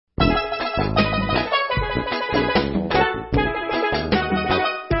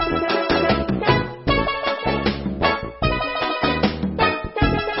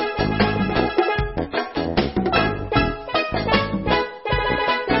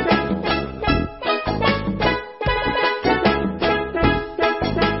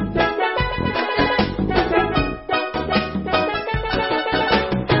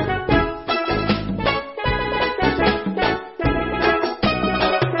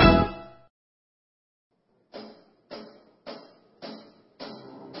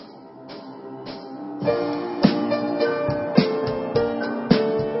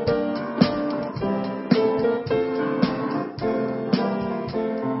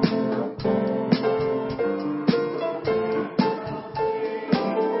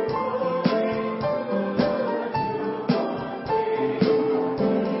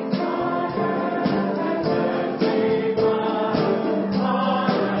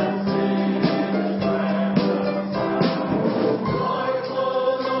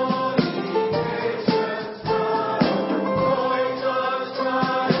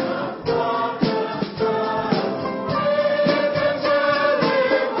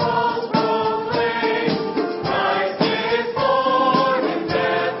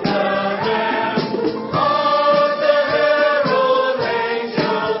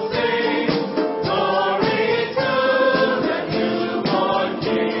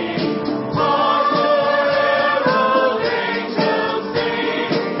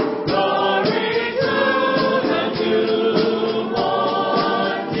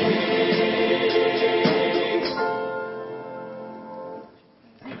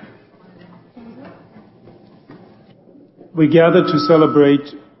we gather to celebrate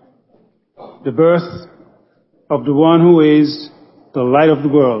the birth of the one who is the light of the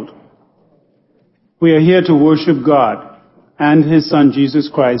world. We are here to worship God and His Son Jesus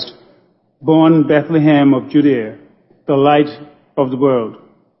Christ, born Bethlehem of Judea, the light of the world.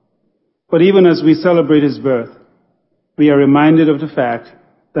 But even as we celebrate His birth, we are reminded of the fact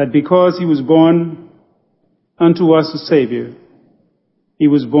that because He was born unto us a Savior, He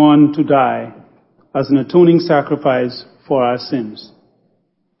was born to die as an atoning sacrifice for our sins.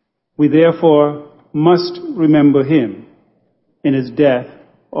 We therefore must remember Him in His death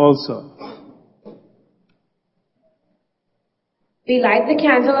also. We light the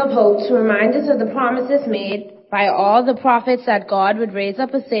candle of hope to remind us of the promises made by all the prophets that God would raise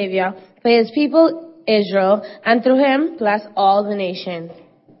up a Savior for His people Israel, and through Him bless all the nations.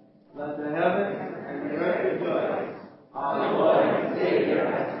 Let the heavens and the earth rejoice. Our Lord and Savior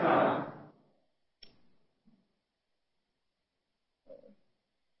has come.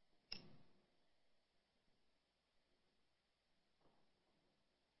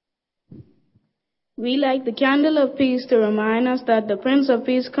 We light the candle of peace to remind us that the Prince of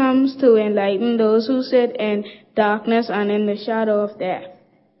Peace comes to enlighten those who sit in darkness and in the shadow of death.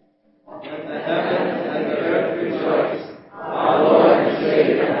 Let the heavens and the earth rejoice. Our Lord and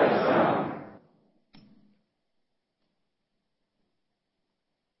Savior has come.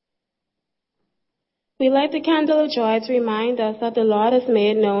 We light the candle of joy to remind us that the Lord has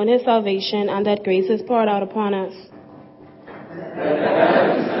made known His salvation and that grace is poured out upon us. Let the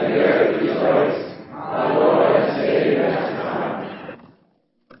heavens and the earth rejoice. Our Lord and Savior has come.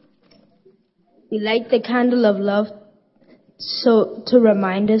 We light the candle of love to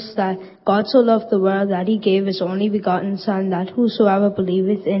remind us that God so loved the world that He gave His only begotten Son, that whosoever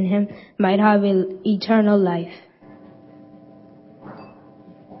believeth in Him might have eternal life.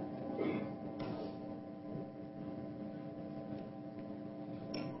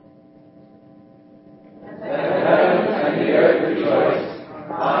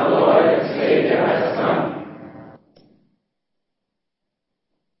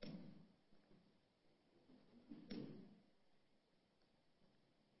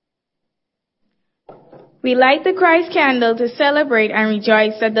 We light the Christ candle to celebrate and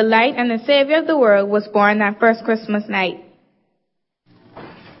rejoice that the light and the Savior of the world was born that first Christmas night.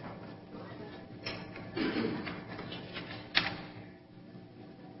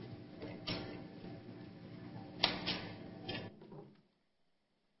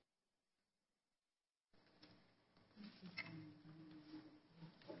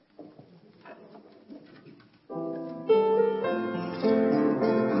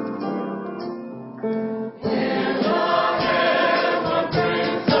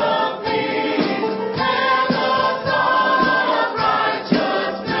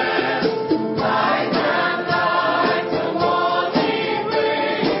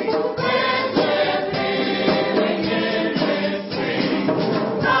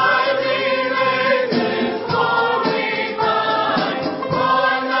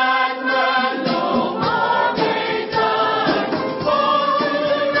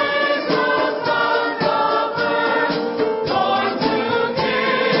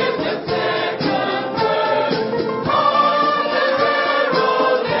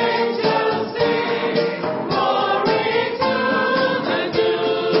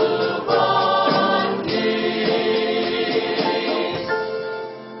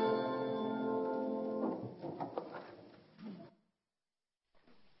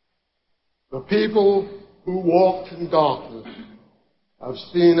 The people who walked in darkness have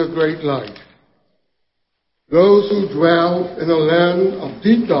seen a great light. Those who dwell in a land of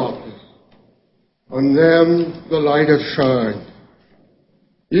deep darkness, on them the light has shined.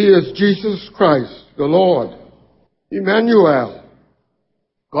 He is Jesus Christ, the Lord, Emmanuel.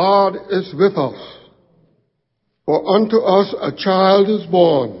 God is with us. For unto us a child is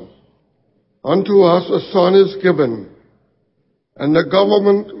born, unto us a son is given, and the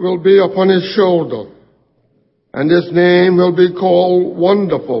government will be upon his shoulder, and his name will be called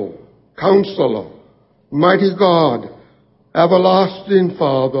Wonderful, Counselor, Mighty God, Everlasting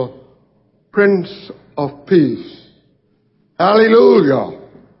Father, Prince of Peace. Hallelujah!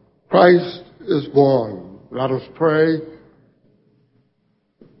 Christ is born. Let us pray.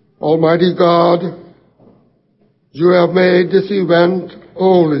 Almighty God, you have made this event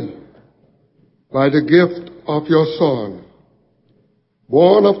holy by the gift of your Son,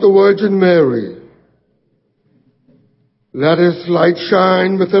 born of the Virgin Mary. Let His light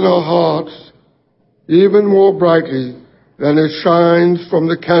shine within our hearts even more brightly than it shines from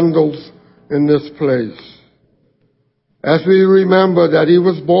the candles in this place. As we remember that He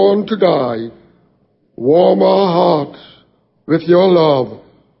was born to die, warm our hearts with your love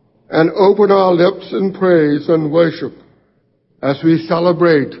and open our lips in praise and worship as we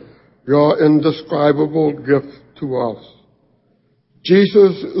celebrate your indescribable gift to us.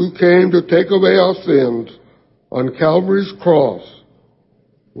 Jesus, who came to take away our sins on Calvary's cross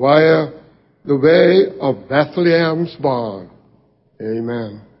via the way of Bethlehem's barn.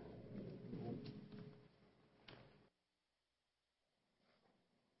 Amen.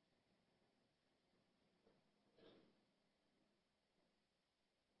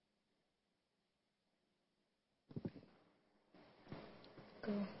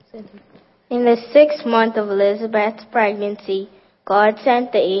 In the 6th month of Elizabeth's pregnancy, God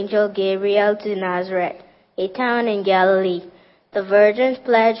sent the angel Gabriel to Nazareth, a town in Galilee. The virgins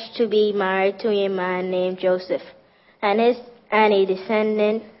pledged to be married to a man named Joseph, and a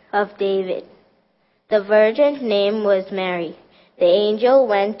descendant of David. The virgin's name was Mary. The angel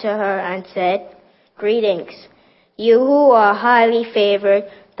went to her and said, "Greetings, you who are highly favored,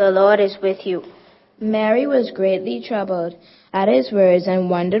 the Lord is with you." Mary was greatly troubled at his words and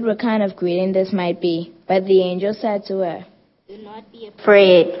wondered what kind of greeting this might be. But the angel said to her, "Do not be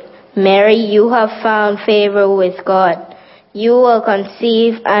afraid, Mary, you have found favor with God. You will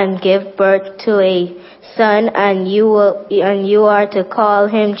conceive and give birth to a son, and you are to call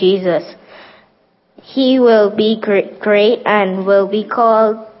him Jesus. He will be great and will be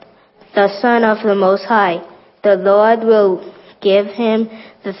called the Son of the Most High. The Lord will give him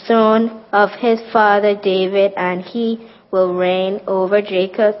the throne of his father David, and he will reign over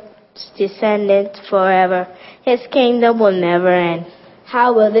Jacob's descendants forever. His kingdom will never end."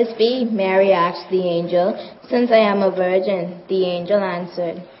 "How will this be?" Mary asked the angel, "since I am a virgin." The angel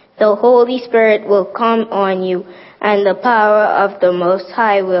answered, "The Holy Spirit will come on you, and the power of the Most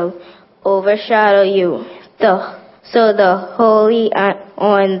High will overshadow you. So the Holy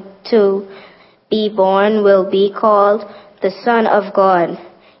One to be born will be called the Son of God.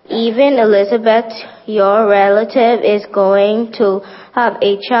 Even Elizabeth, your relative, is going to have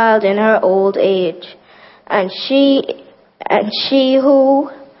a child in her old age, and she who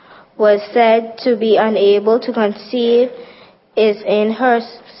was said to be unable to conceive is in her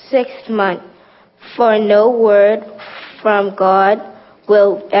 6th month, for no word from God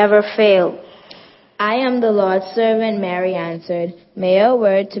will ever fail." "I am the Lord's servant," Mary answered. "May your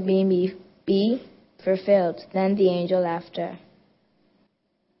word to me be fulfilled." Then the angel left her.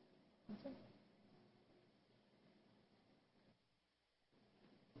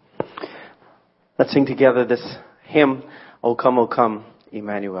 Let's sing together this hymn, O Come,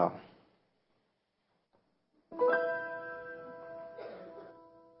 Emmanuel.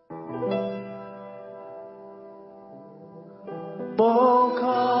 O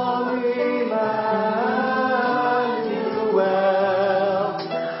come, Emmanuel,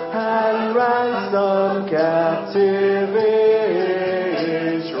 and ransom captive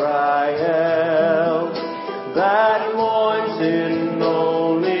Israel, that mourns in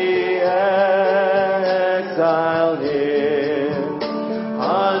lonely exile near,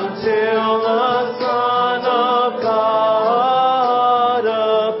 until the Son of God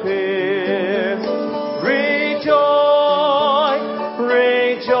appear. Rejoice,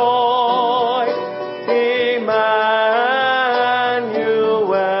 rejoice, Emmanuel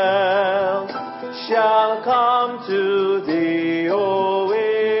shall come to thee, O Israel.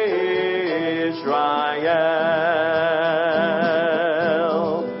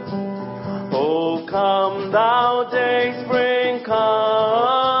 O come, thou dayspring,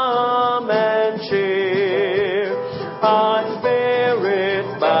 come and cheer our spirits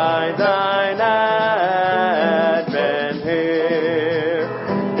by thine advent here.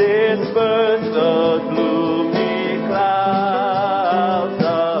 Disperse the gloomy clouds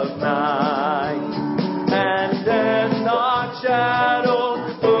of night, and death's dark shadow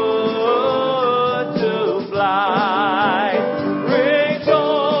put to flight.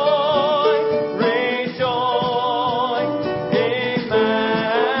 Rejoice, rejoice,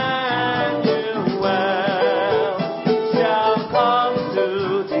 Emmanuel shall come to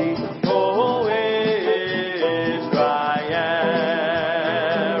thee, O Israel.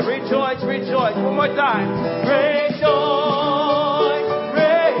 Rejoice, rejoice. One more time. Rejoice,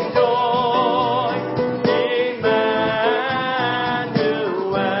 rejoice, Emmanuel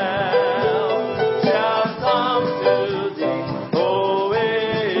shall come to thee, O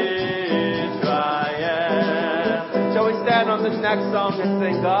Israel. Shall we stand on this next song and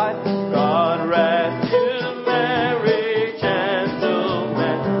sing, God rescue Mary,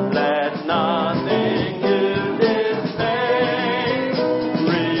 gentlemen, let nothing you dismay.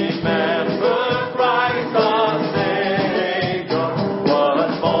 Remember Christ our Savior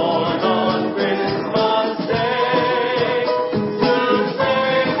was born on Christmas Day.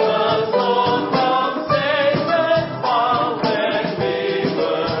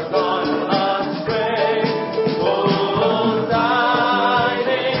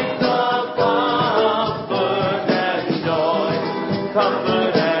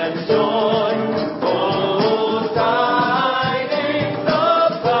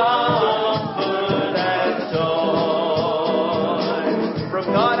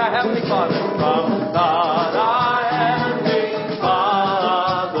 Heavenly Father, from God our Heavenly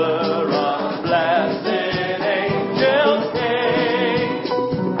Father, a blessed angel came,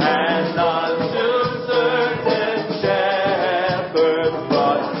 and unto certain shepherds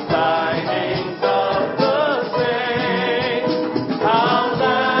brought tidings of the same, how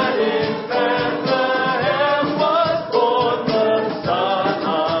that in Bethlehem was born the Son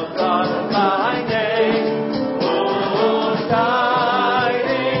of God by name. Oh,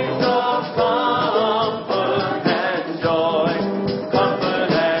 tidings of comfort and joy,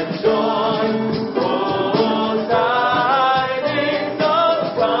 comfort and joy. Oh, tidings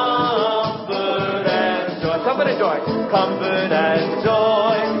of comfort and joy, comfort and joy, comfort and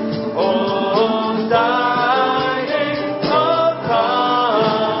joy. Oh, tidings of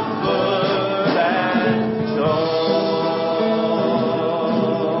comfort and joy.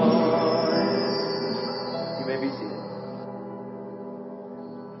 You may be seated.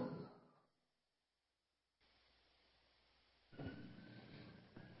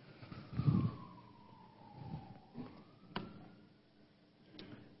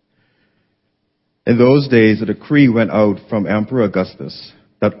 In those days, a decree went out from Emperor Augustus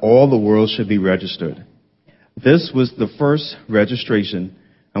that all the world should be registered. This was the first registration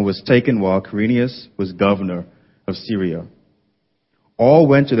and was taken while Quirinius was governor of Syria. All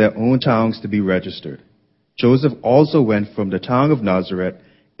went to their own towns to be registered. Joseph also went from the town of Nazareth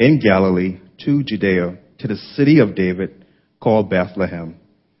in Galilee to Judea, to the city of David called Bethlehem,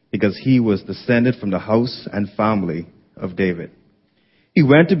 because he was descended from the house and family of David. He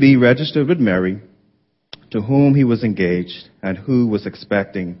went to be registered with Mary, to whom he was engaged and who was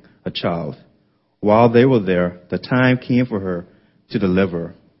expecting a child. While they were there, the time came for her to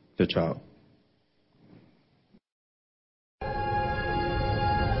deliver the child.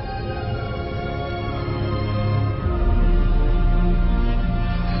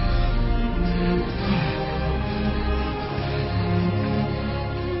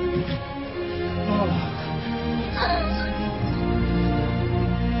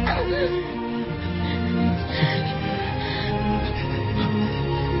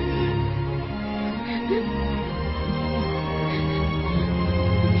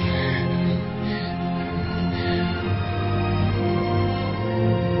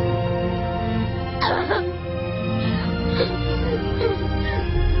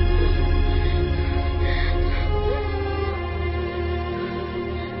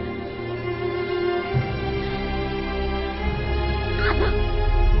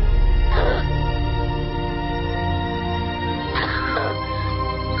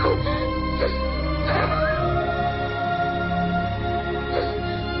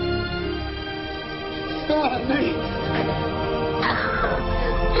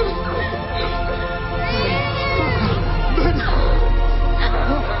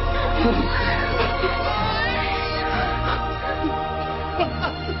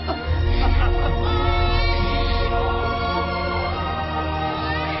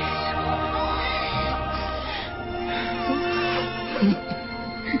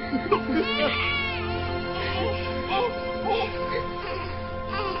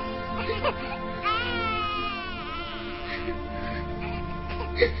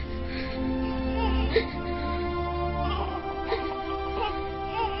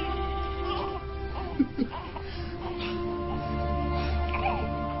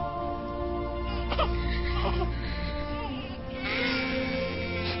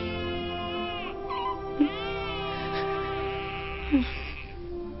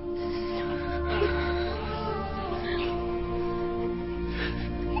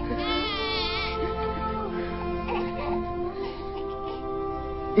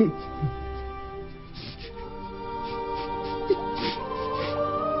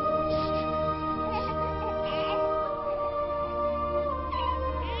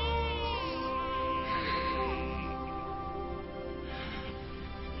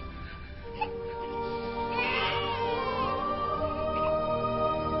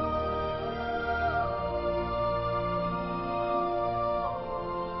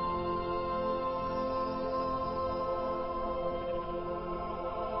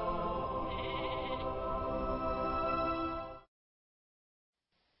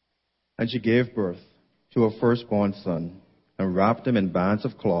 And she gave birth to her firstborn son, and wrapped him in bands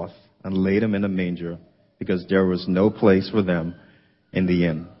of cloth, and laid him in a manger, because there was no place for them in the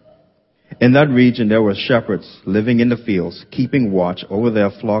inn. In that region there were shepherds living in the fields, keeping watch over their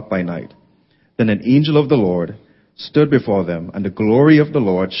flock by night. Then an angel of the Lord stood before them, and the glory of the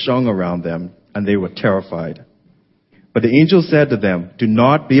Lord shone around them, and they were terrified. But the angel said to them, "Do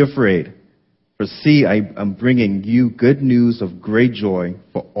not be afraid, For see, I am bringing you good news of great joy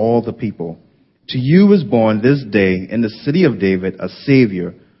for all the people. To you is born this day in the city of David a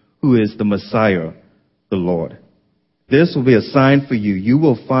Savior, who is the Messiah, the Lord. This will be a sign for you. You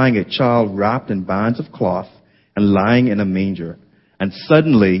will find a child wrapped in bands of cloth and lying in a manger. And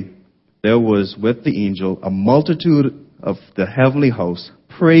suddenly there was with the angel a multitude of the heavenly hosts,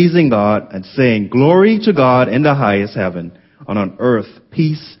 praising God and saying, Glory to God in the highest heaven, and on earth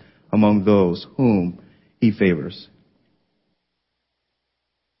peace among those whom he favors.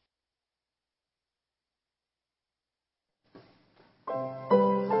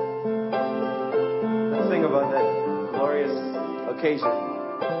 Let's sing about that glorious occasion.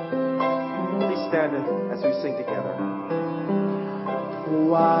 Please stand as we sing together.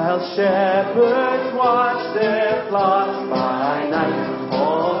 While shepherds watch their flocks by night,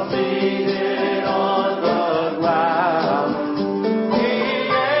 all seated on the ground, the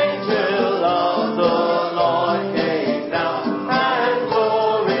angel of the Lord came down, and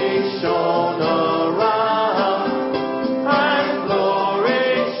glory shone around, and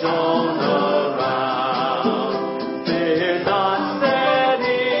glory shone around. Fear not, said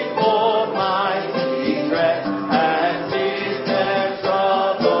he, for mighty dread has seized their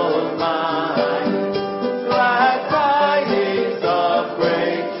troubled mind. Glad tidings of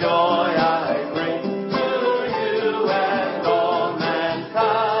great joy I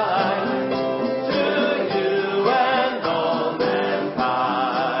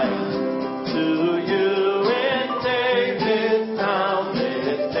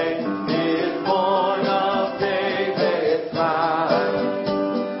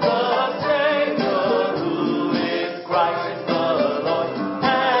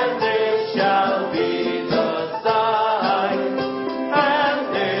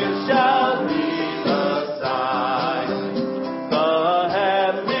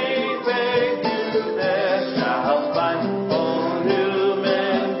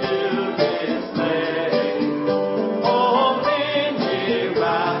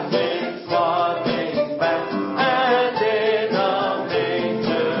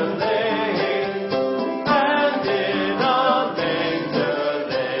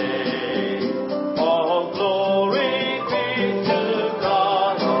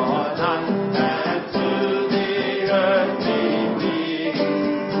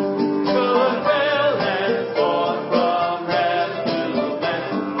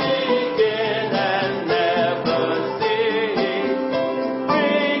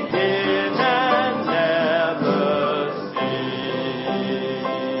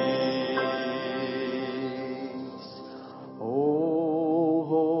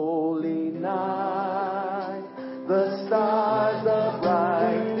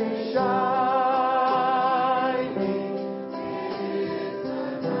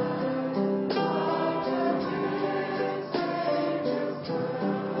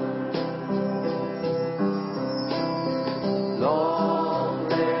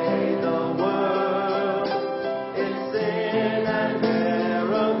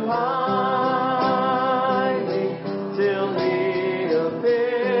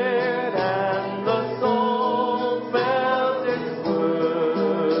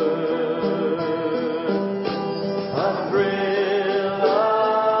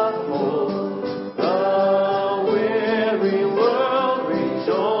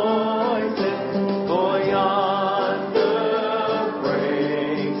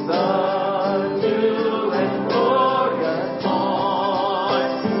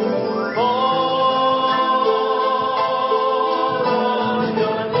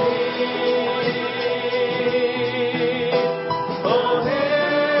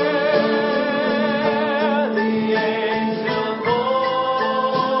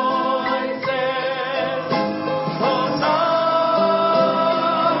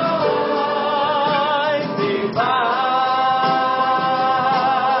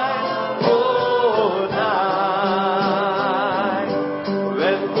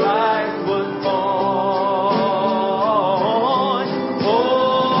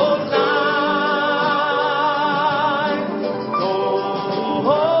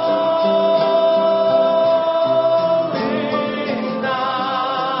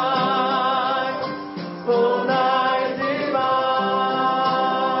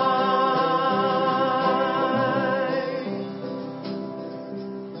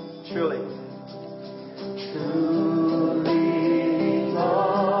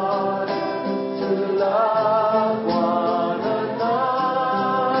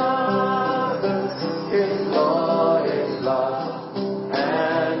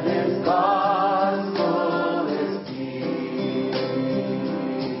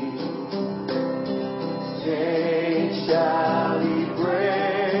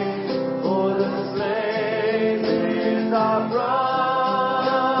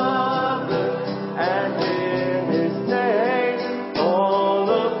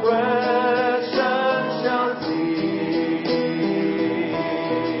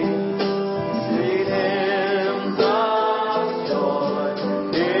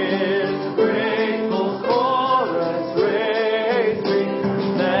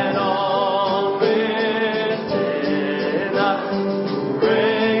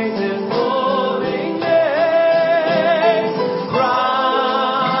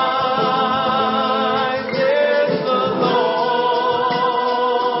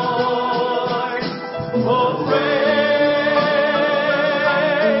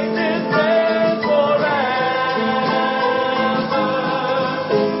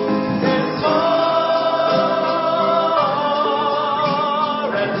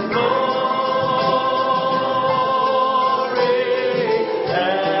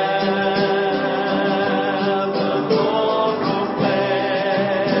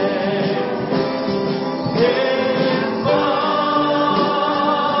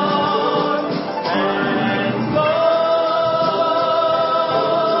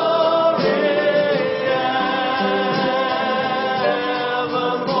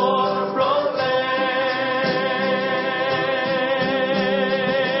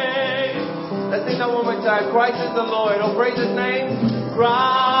Christ is the Lord. Oh, praise his name.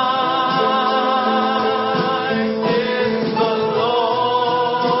 Christ is the Lord.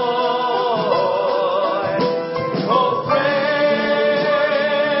 Oh, praise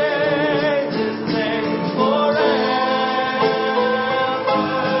his name forever.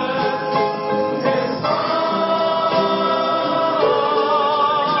 His power and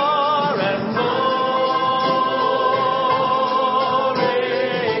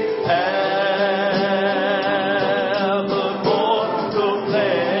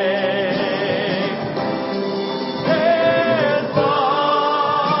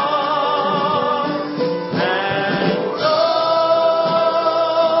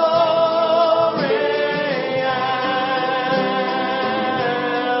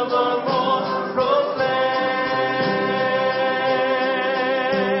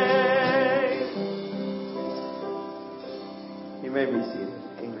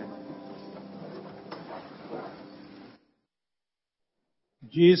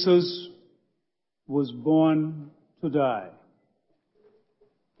Jesus was born to die.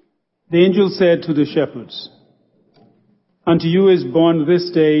 The angel said to the shepherds, "Unto you is born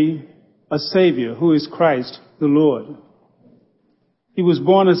this day a Savior, who is Christ the Lord." He was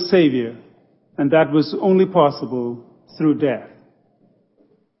born a Savior, and that was only possible through death.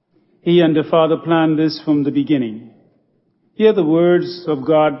 He and the Father planned this from the beginning. Hear the words of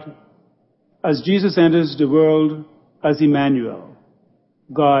God as Jesus enters the world as Emmanuel,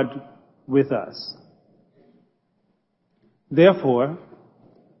 God with us. Therefore,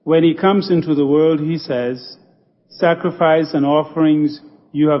 when he comes into the world, he says, "Sacrifice and offerings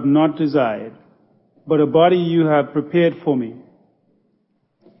you have not desired, but a body you have prepared for me.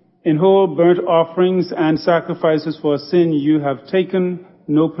 In whole burnt offerings and sacrifices for sin you have taken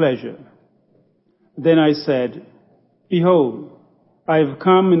no pleasure." Then I said, "Behold, I have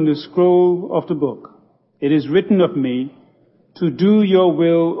come in the scroll of the book. It is written of me, to do your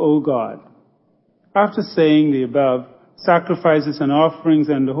will, O God." After saying the above, sacrifices and offerings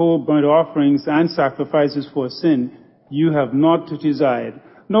and the whole burnt offerings and sacrifices for sin you have not desired,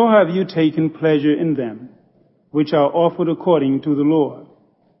 nor have you taken pleasure in them, which are offered according to the Lord.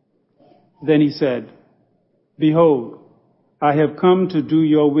 Then he said, "Behold, I have come to do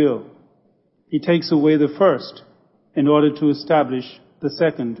your will." He takes away the first in order to establish the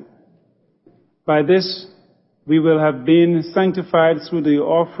second. By this we will have been sanctified through the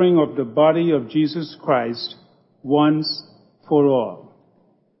offering of the body of Jesus Christ once for all.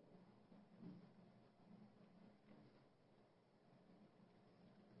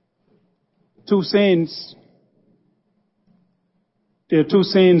 There are two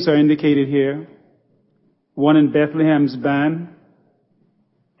saints are indicated here, one in Bethlehem's barn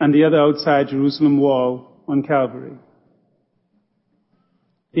and the other outside Jerusalem wall on Calvary.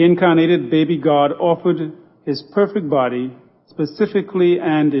 The incarnated baby God offered his perfect body specifically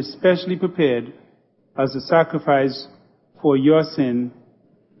and especially prepared as a sacrifice for your sin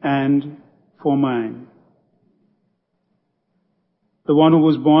and for mine. The one who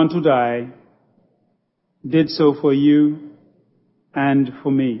was born to die did so for you and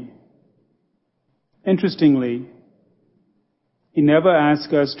for me. Interestingly, he never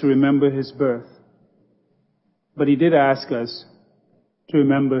asked us to remember his birth, but he did ask us to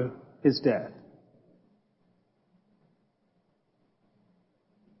remember his death.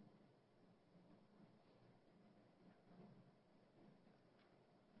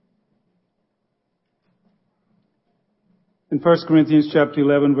 In 1 Corinthians chapter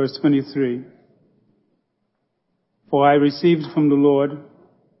 11, verse 23, "For I received from the Lord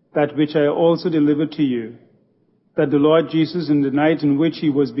that which I also delivered to you, that the Lord Jesus, in the night in which he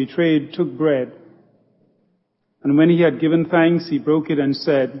was betrayed, took bread. And when he had given thanks, he broke it and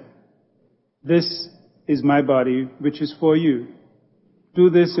said, 'This is my body, which is for you. Do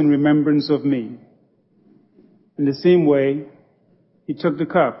this in remembrance of me.' In the same way, he took the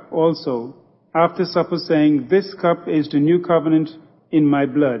cup also after supper, saying, 'This cup is the new covenant in my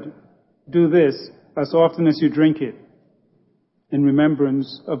blood. Do this as often as you drink it in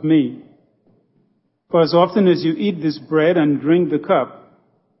remembrance of me. For as often as you eat this bread and drink the cup,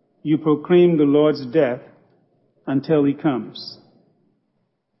 you proclaim the Lord's death until he comes.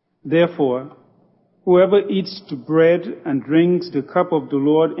 Therefore, whoever eats the bread and drinks the cup of the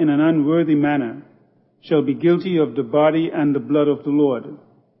Lord in an unworthy manner shall be guilty of the body and the blood of the Lord.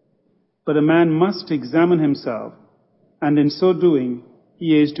 But a man must examine himself, and in so doing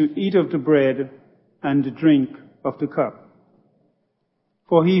he is to eat of the bread and drink of the cup.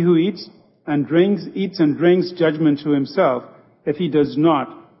 For he who eats and drinks judgment to himself, if he does not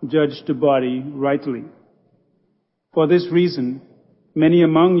judge the body rightly. For this reason, many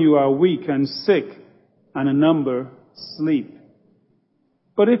among you are weak and sick, and a number sleep.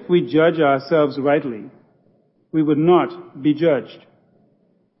 But if we judge ourselves rightly, we would not be judged.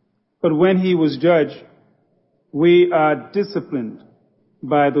 But when he was judged, we are disciplined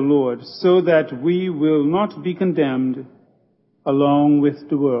by the Lord, so that we will not be condemned along with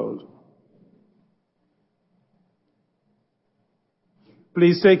the world.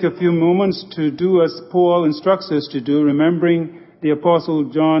 Please take a few moments to do as Paul instructs us to do, remembering the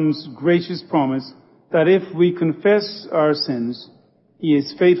Apostle John's gracious promise that if we confess our sins, he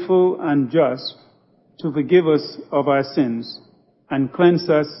is faithful and just to forgive us of our sins and cleanse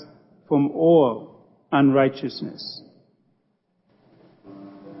us from all unrighteousness.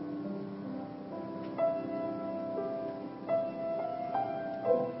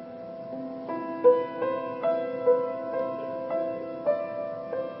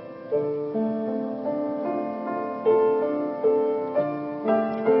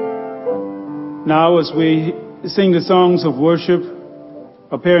 Now, as we sing the songs of worship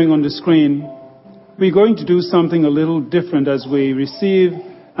appearing on the screen, we're going to do something a little different as we receive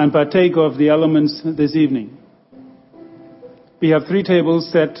and partake of the elements this evening. We have 3 tables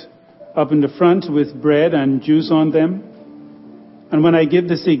set up in the front with bread and juice on them. And when I give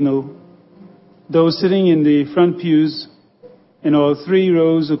the signal, those sitting in the front pews in all 3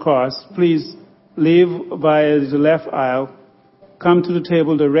 rows across, please leave via the left aisle, come to the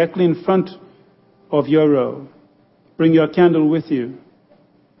table directly in front of your row. Bring your candle with you.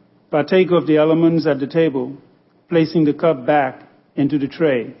 Partake of the elements at the table, placing the cup back into the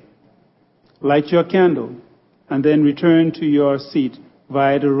tray. Light your candle, and then return to your seat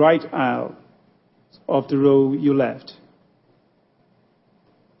via the right aisle of the row you left.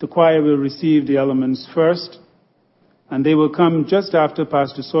 The choir will receive the elements first, and they will come just after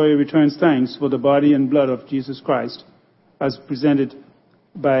Pastor Sawyer returns thanks for the body and blood of Jesus Christ, as presented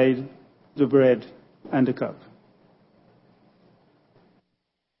by the bread and the cup.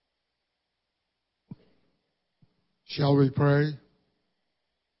 Shall we pray?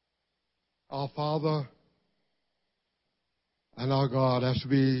 Our Father and our God, as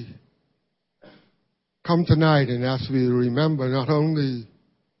we come tonight and as we remember not only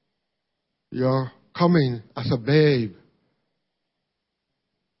your coming as a babe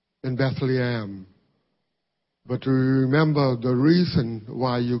in Bethlehem, but to remember the reason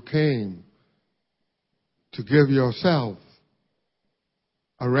why you came, to give yourself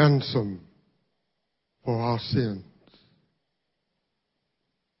a ransom for our sins.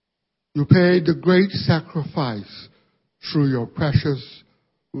 You paid the great sacrifice through your precious,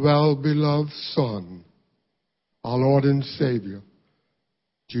 well-beloved Son, our Lord and Savior,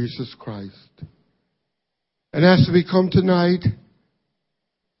 Jesus Christ. And as we come tonight,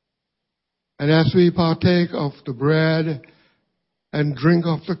 and as we partake of the bread and drink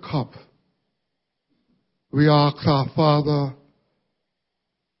of the cup, we ask our Father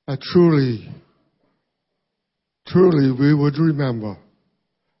that truly we would remember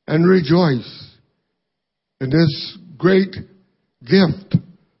and rejoice in this great gift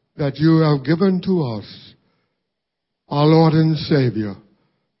that you have given to us, our Lord and Savior,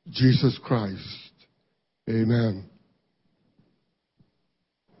 Jesus Christ. Amen.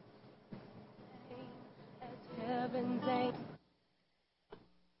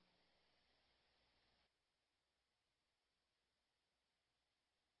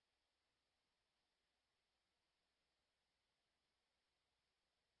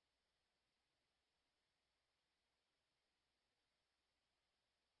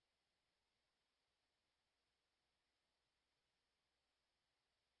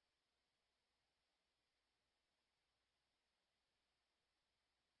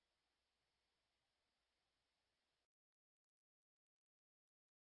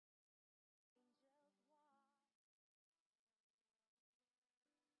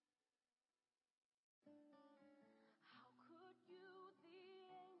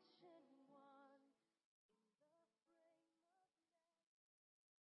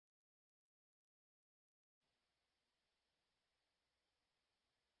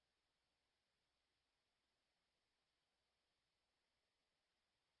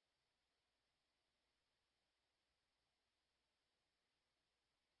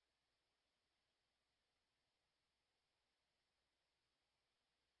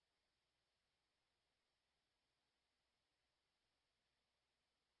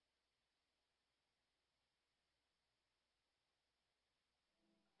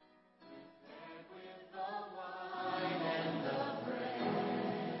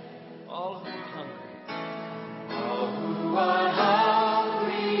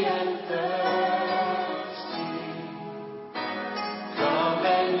 Come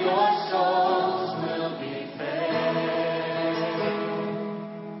and your souls will be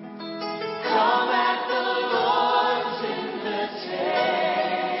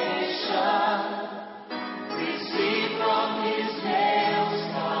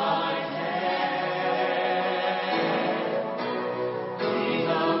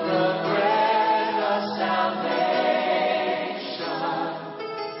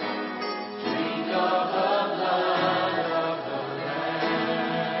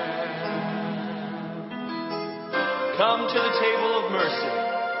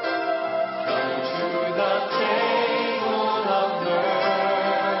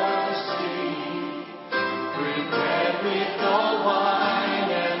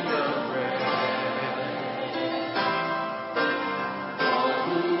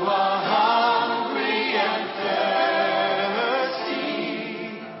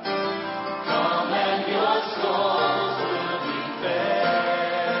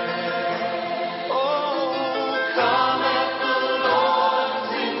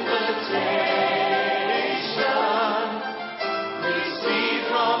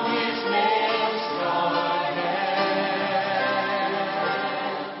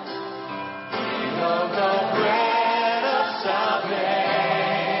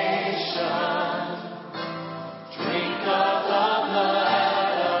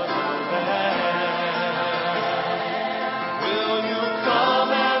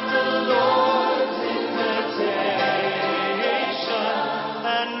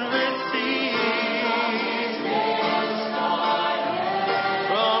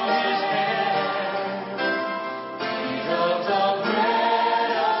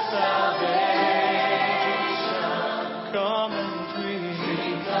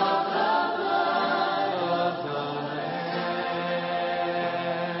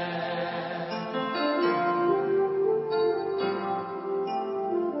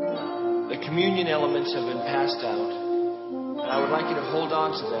communion elements have been passed out, and I would like you to hold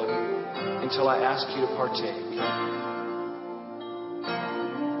on to them until I ask you to partake.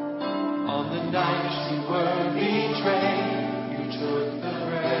 On the night you were betrayed, you took the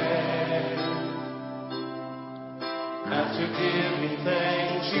bread. After giving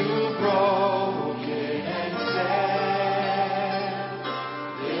thanks, you broke it and said,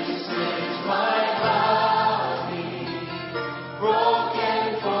 "This is my body,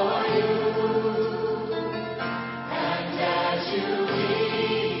 broken for you. And as you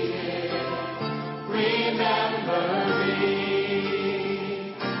eat it, remember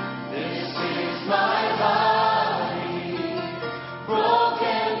me. This is my body,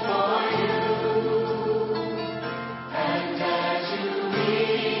 broken for you. And as you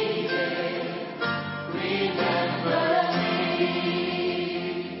eat it, remember me."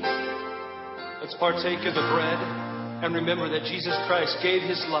 Let's partake of the bread and remember that Jesus Christ gave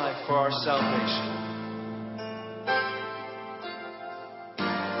his life for our salvation.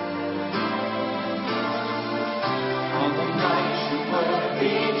 On the night you were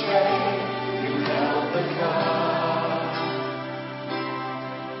betrayed, you held the cup.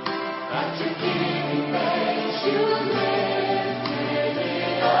 After giving thanks, you lifted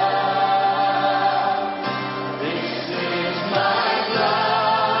it up. This is my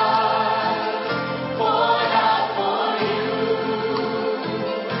blood, poured out for you.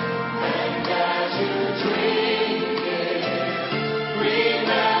 And as you drink it,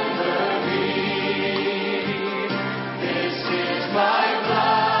 remember me. This is my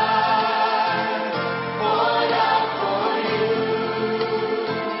blood, poured out for you.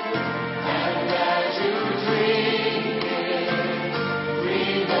 And as you drink it,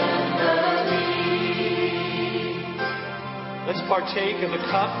 remember me. Let's partake of the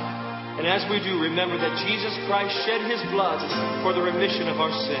cup, and as we do, remember that Jesus Christ shed his blood for the remission of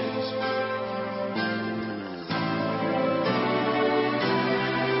our sins.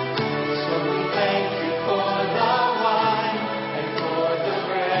 So we thank you for the wine and for the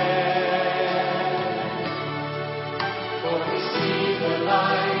bread. For we see the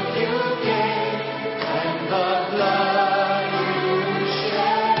life you gave and the blood you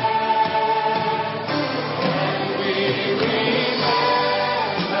shed. And we remember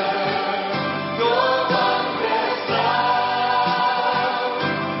your wondrous love.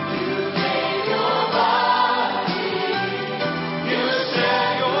 You gave your body, you shed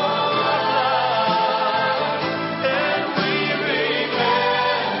your blood. And we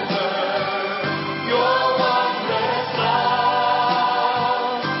remember your wondrous love.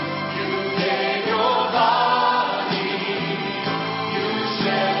 You gave your body, you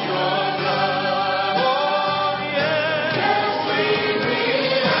shed your blood. Oh, yes, we remember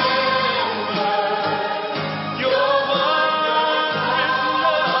your wondrous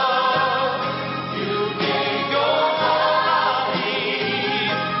love. You gave your body,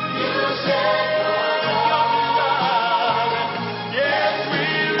 you shed your blood. Yes, we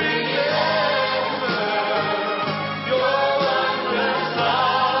remember your wondrous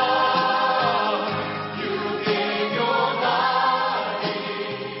love. You gave your body,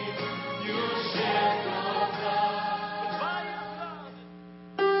 you shed your blood.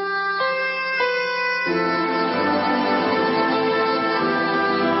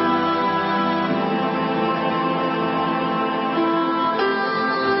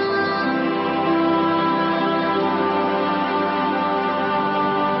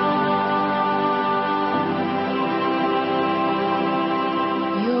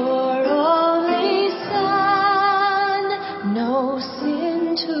 Your only Son, no sin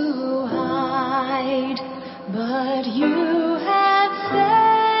to hide, but you have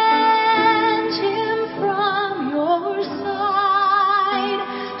sent him from your side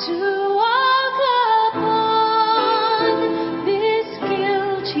to walk upon this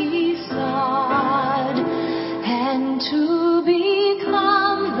guilty sod and to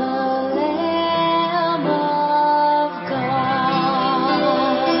become the Lamb of God.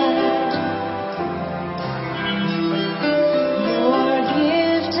 Your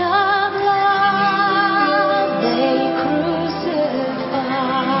gift of love they crucified.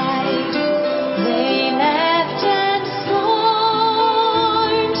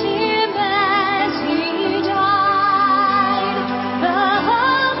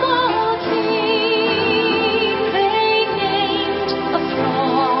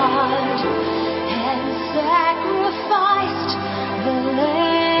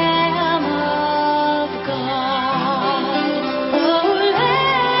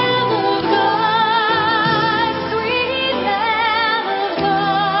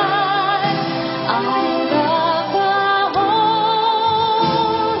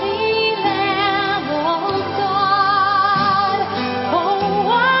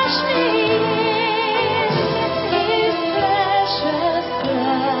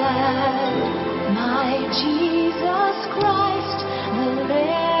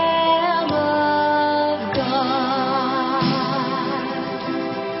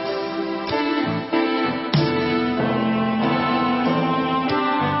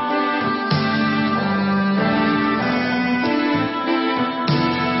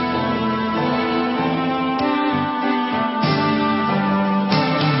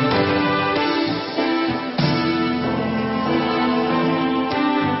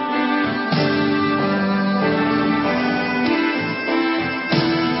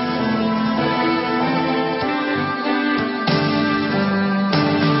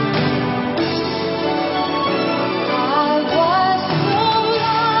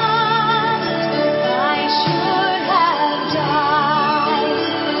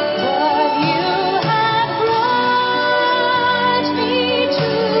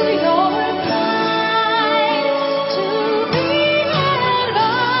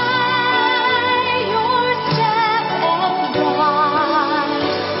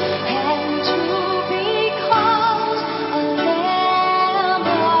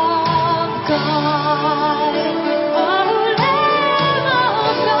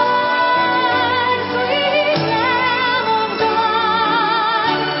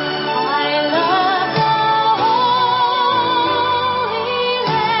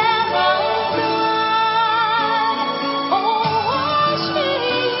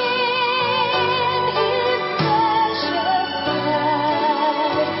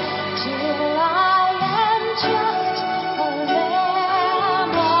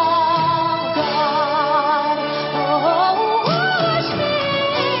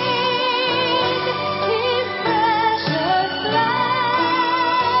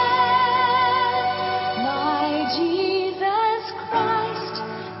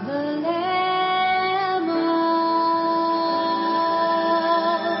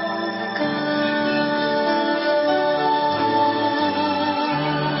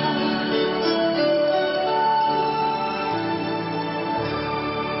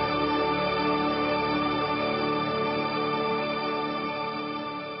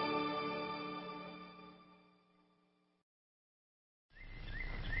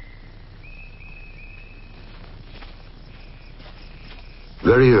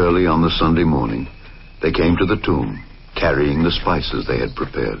 Very early on the Sunday morning, they came to the tomb, carrying the spices they had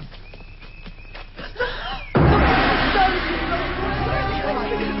prepared.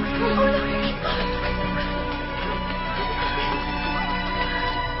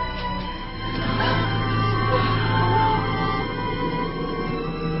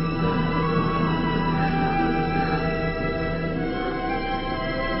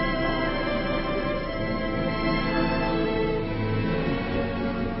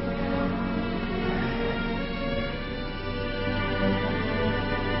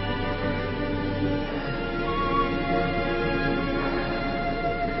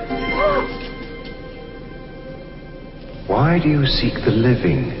 Why do you seek the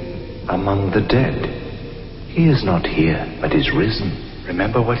living among the dead? He is not here, but is risen.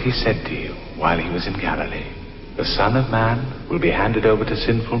 Remember what he said to you while he was in Galilee. The Son of Man will be handed over to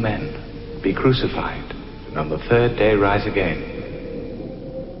sinful men, be crucified, and on the third day rise again.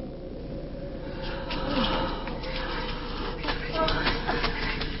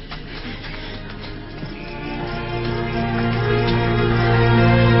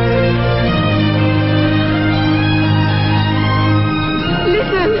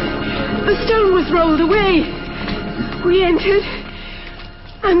 Rolled away. We entered,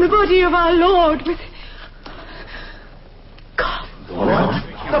 and the body of our Lord was gone.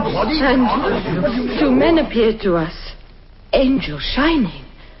 And two men appeared to us, angels shining,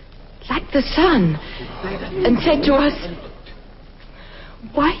 like the sun, and said to us,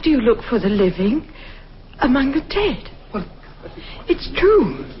 "Why do you look for the living among the dead? It's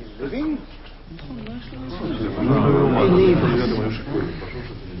true. Believe us.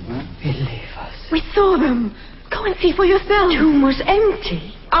 Believe us. We saw them. Go and see for yourself. The tomb was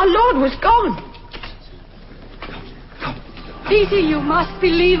empty. Our Lord was gone. Peter, you must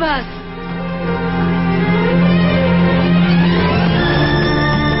believe us.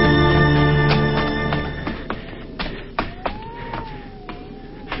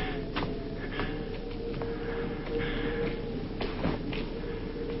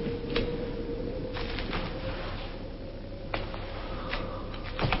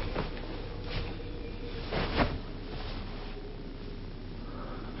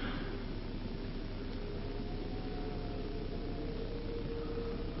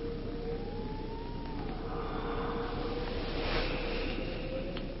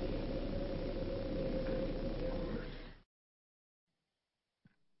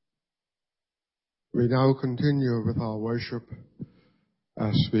 We now continue with our worship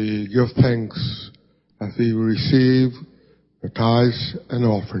as we give thanks as we receive the tithes and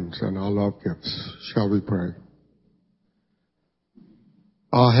offerings and our love gifts. Shall we pray?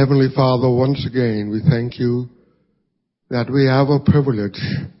 Our Heavenly Father, once again, we thank you that we have a privilege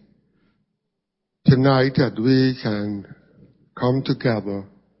tonight that we can come together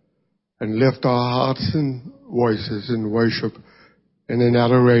and lift our hearts and voices in worship and in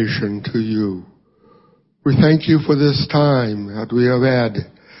adoration to you. We thank you for this time that we have had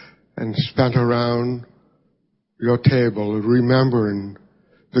and spent around your table, remembering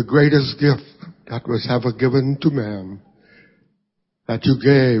the greatest gift that was ever given to man, that you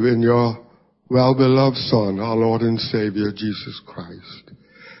gave in your well-beloved Son, our Lord and Savior, Jesus Christ.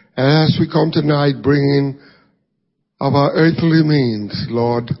 And as we come tonight bringing of our earthly means,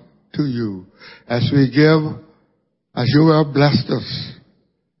 Lord, to you, as we give, as you have blessed us,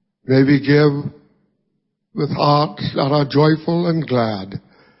 may we give with hearts that are joyful and glad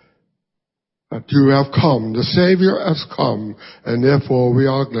that you have come. The Savior has come, and therefore we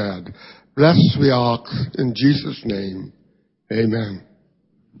are glad. Bless we ask in Jesus' name. Amen.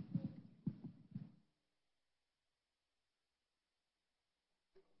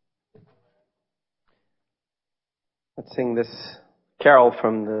 Let's sing this carol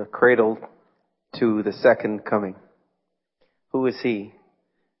from the cradle to the second coming. Who is he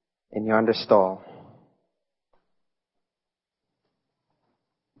in yonder stall?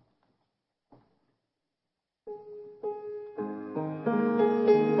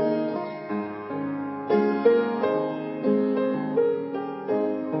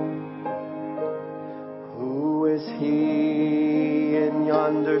 Who is he in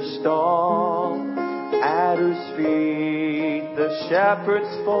yonder stall, at whose feet the shepherds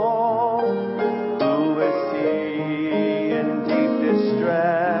fall? Who is he in deep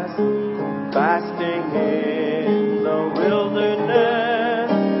distress, fasting in the wilderness?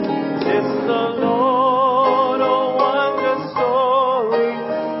 'Tis the Lord, oh wondrous story.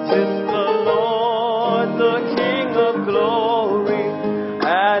 'Tis the Lord, the King of glory.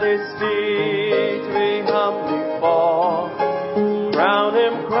 At his feet we humbly fall. Crown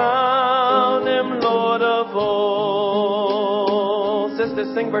him, Lord of all.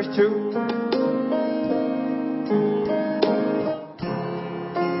 Sisters, sing verse 2.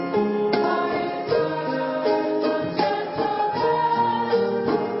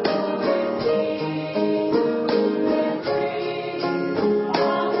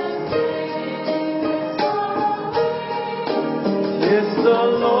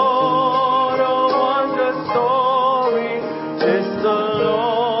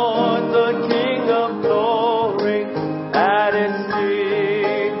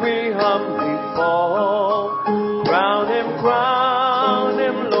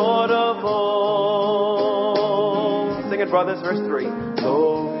 Brothers, verse 3. So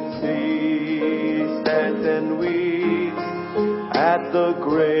he stands and weeps at the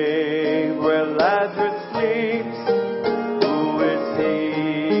grave where Lazarus sleeps. Who is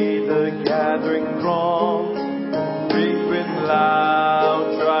he, the gathering throng, reach with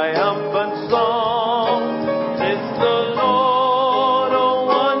loud triumphant song? 'Tis the Lord, oh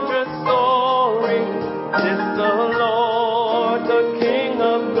wondrous story. 'Tis the Lord, the King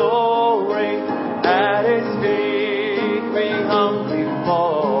of glory. At his feet we humbly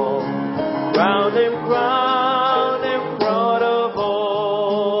fall. Crown him, proud of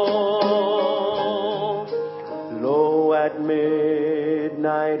all. Lo, at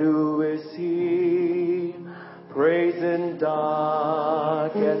midnight, who is he? Praise in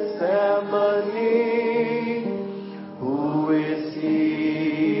dark Gethsemane. Who is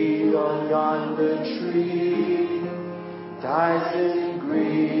he on yonder tree? Dies in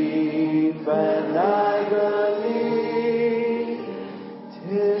grief and agony.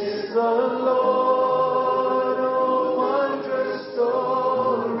 'Tis the Lord, oh wondrous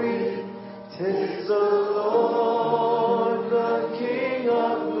story. 'Tis the Lord, the King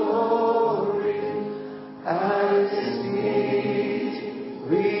of glory. At his feet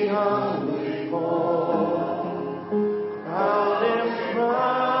we humbly fall. Crown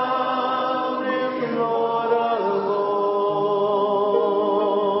him, Lord of all.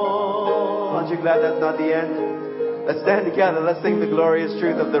 Aren't you glad that's not the end? Let's stand together. Let's sing the glorious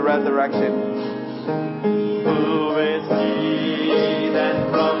truth of the resurrection. Who is he that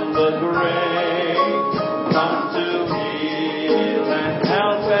from the grave comes to heal and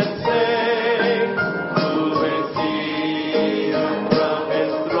help and save? Who is he who from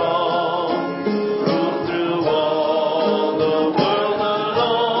his throne rules through all the world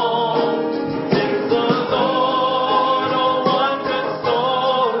alone? 'Tis the Lord, oh wondrous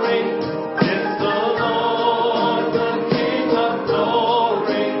story. 'Tis the Lord, the King of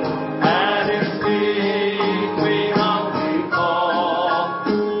glory. At his feet we humbly fall.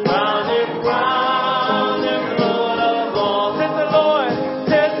 Crown him, Lord of all.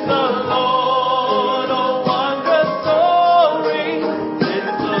 'Tis the Lord, oh wondrous story. 'Tis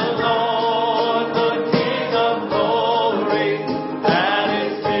the Lord, the King of glory. At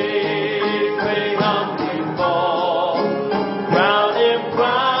his feet we humbly fall. Crown him,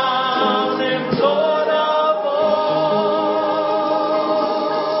 Lord of all.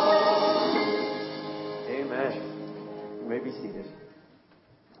 Amen. You may be seated.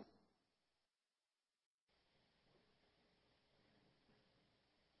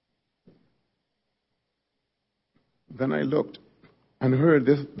 Then I looked and heard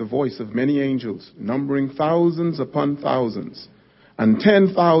the voice of many angels, numbering thousands upon thousands, and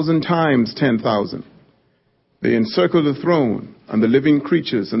 10,000 times 10,000. They encircled the throne and the living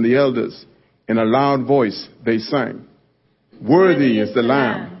creatures and the elders. In a loud voice they sang, "Worthy is the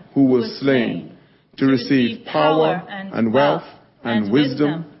Lamb who was slain to receive power and wealth and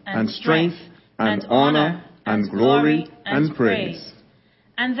wisdom and strength and honor and glory and praise.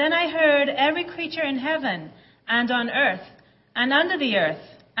 And then I heard every creature in heaven and on earth and under the earth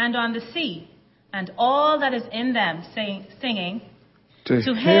and on the sea and all that is in them singing,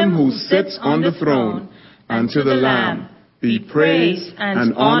 To him who sits on the throne and to the Lamb be praise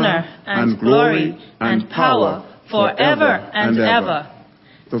and honor and glory and power forever and ever.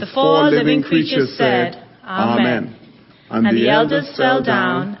 The 4 living creatures said, Amen. And the elders fell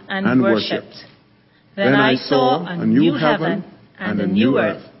down and worshipped. Then I saw a new heaven and a new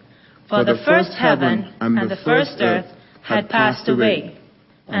earth, for the first heaven and the first earth had passed away,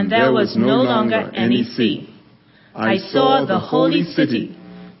 and there was no longer any sea. I saw the holy city,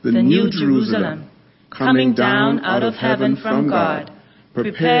 the new Jerusalem, coming down out of heaven from God,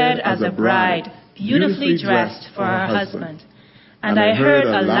 prepared as a bride, beautifully dressed for her husband. And I heard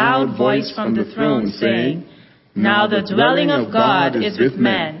a loud voice from the throne saying, Now the dwelling of God is with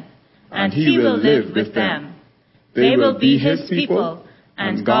men, and he will live with them. They will be his people,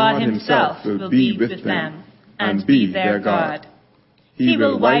 and God himself will be with them, and be their God. He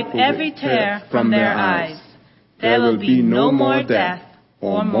will wipe every tear from their eyes. There will be no more death,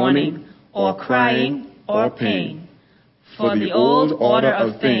 or mourning, or crying, or pain, for the old order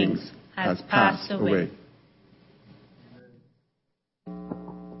of things has passed away.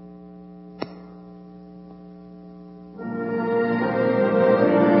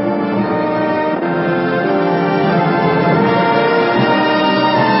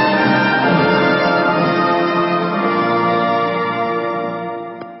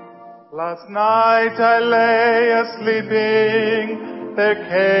 Last night I lay a-sleeping, there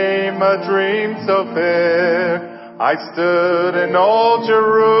came a dream so fair. I stood in old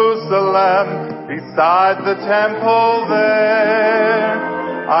Jerusalem, beside the temple there.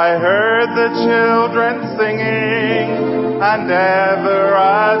 I heard the children singing, and ever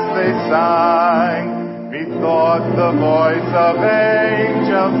as they sang, methought the voice of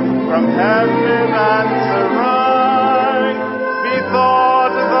angels from heaven answering.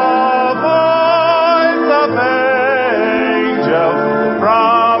 Methought the voice of angels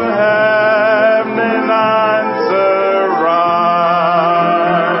from heaven answering.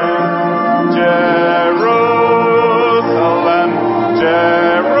 Jerusalem,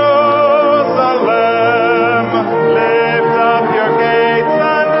 Jerusalem, lift up your gates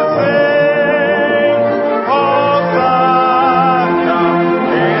and sing, Hosanna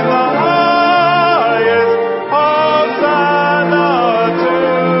in the highest, Hosanna to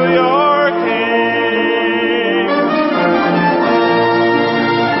your King.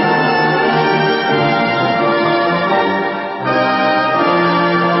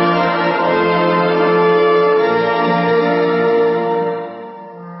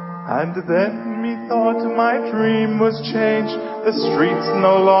 And then methought my dream was changed, the streets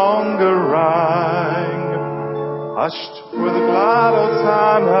no longer rang. Hushed were the glad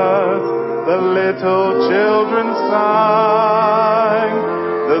hosannas, the little children sang.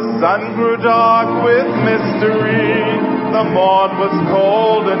 The sun grew dark with mystery, the morn was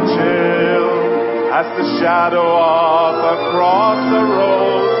cold and chill, as the shadow of a cross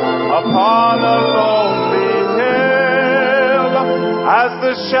arose upon a lonely hill. As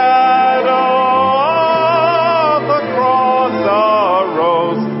the shadow of the cross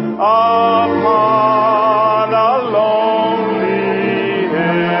arose upon a lonely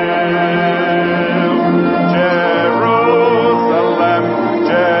hill. Jerusalem,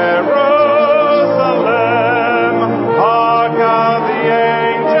 Jerusalem, hark how the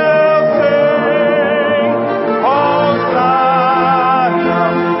angels sing, Hosanna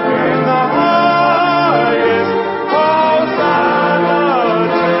in the highest, Hosanna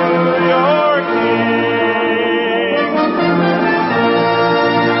to your King.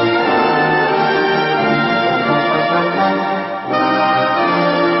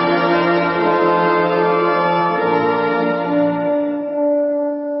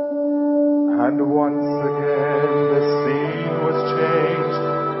 And once again the scene was changed,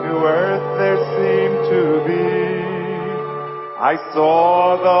 new earth there seemed to be. I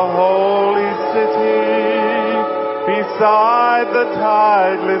saw the holy city beside the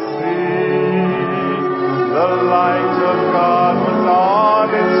tideless sea. The light of God was on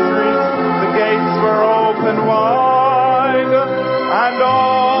its streets, the gates were open wide, and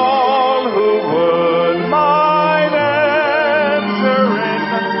all who would might enter in,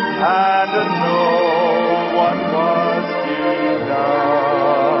 and no one was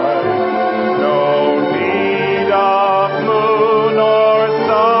denied. No need of moon or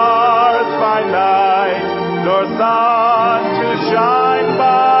stars by night, nor sun to shine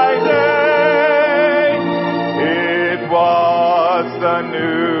by day. It was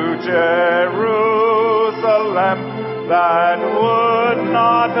Jerusalem that would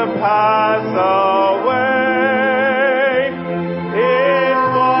not pass away. It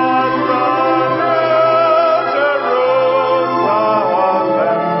was the New Jerusalem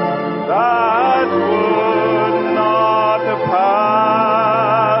that would not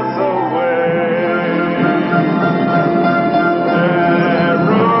pass away.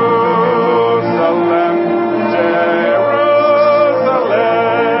 Jerusalem, Jerusalem,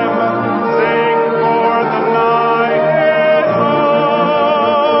 sing for the night is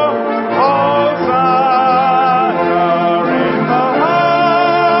long. Hosanna in the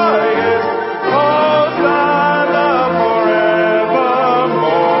highest, Hosanna forevermore.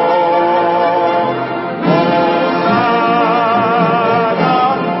 Hosanna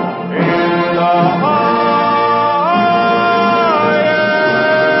in the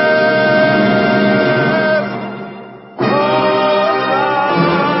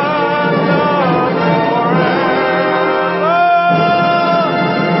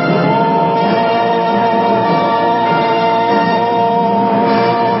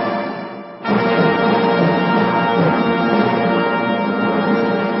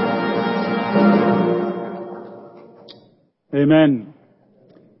Amen.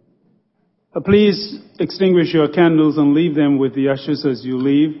 Please extinguish your candles and leave them with the ushers as you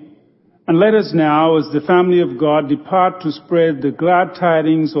leave. And let us now, as the family of God, depart to spread the glad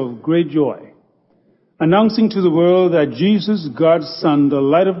tidings of great joy, announcing to the world that Jesus, God's Son, the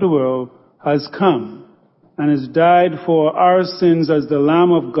light of the world, has come and has died for our sins as the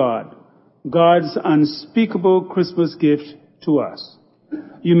Lamb of God, God's unspeakable Christmas gift to us.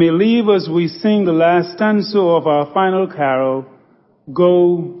 You may leave as we sing the last stanza of our final carol,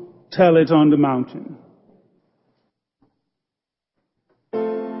 Go Tell It on the Mountain.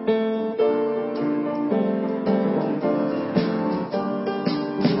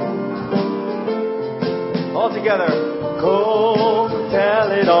 All together. Go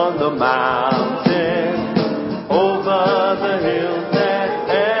tell it on the mountain.